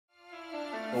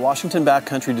The Washington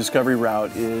Backcountry Discovery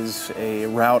Route is a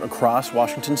route across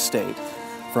Washington State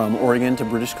from Oregon to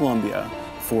British Columbia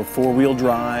for four-wheel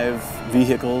drive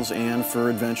vehicles and for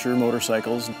adventure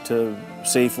motorcycles to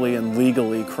safely and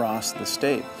legally cross the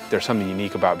state. There's something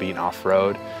unique about being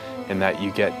off-road in that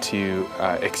you get to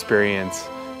experience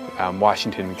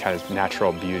Washington kind of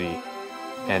natural beauty.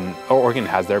 And Oregon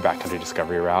has their backcountry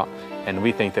discovery route, and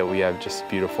we think that we have just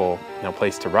beautiful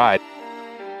place to ride.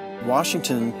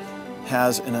 Washington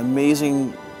has an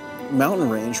amazing mountain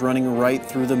range running right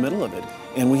through the middle of it.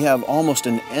 And we have almost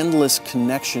an endless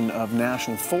connection of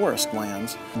national forest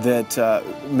lands that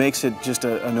makes it just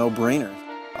a no-brainer.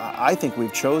 I think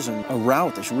we've chosen a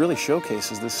route that really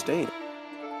showcases this state.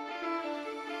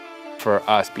 For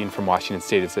us, being from Washington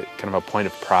State, it's kind of a point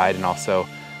of pride and also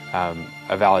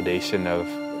a validation of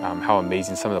how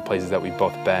amazing some of the places that we've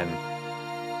both been.